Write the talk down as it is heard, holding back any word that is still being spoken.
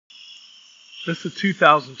This is a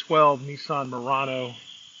 2012 Nissan Murano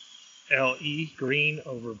LE, green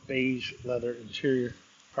over beige leather interior,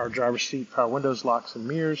 power driver's seat, power windows, locks and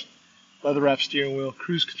mirrors, leather wrapped steering wheel,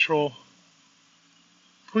 cruise control,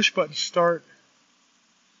 push button start,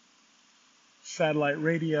 satellite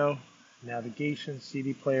radio, navigation,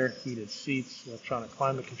 CD player, heated seats, electronic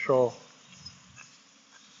climate control,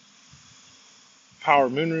 power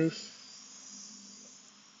moonroof.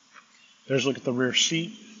 There's a look at the rear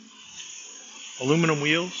seat, aluminum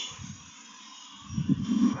wheels,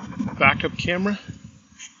 backup camera,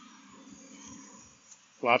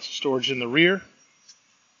 lots of storage in the rear.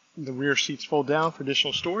 The rear seats fold down for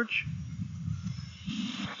additional storage.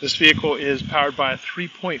 This vehicle is powered by a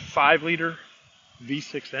 3.5 liter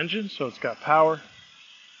V6 engine, so it's got power.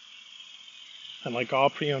 And like all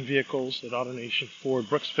pre-owned vehicles at AutoNation Ford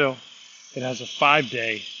Brooksville, it has a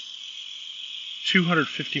 5-day,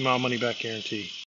 250-mile money-back guarantee.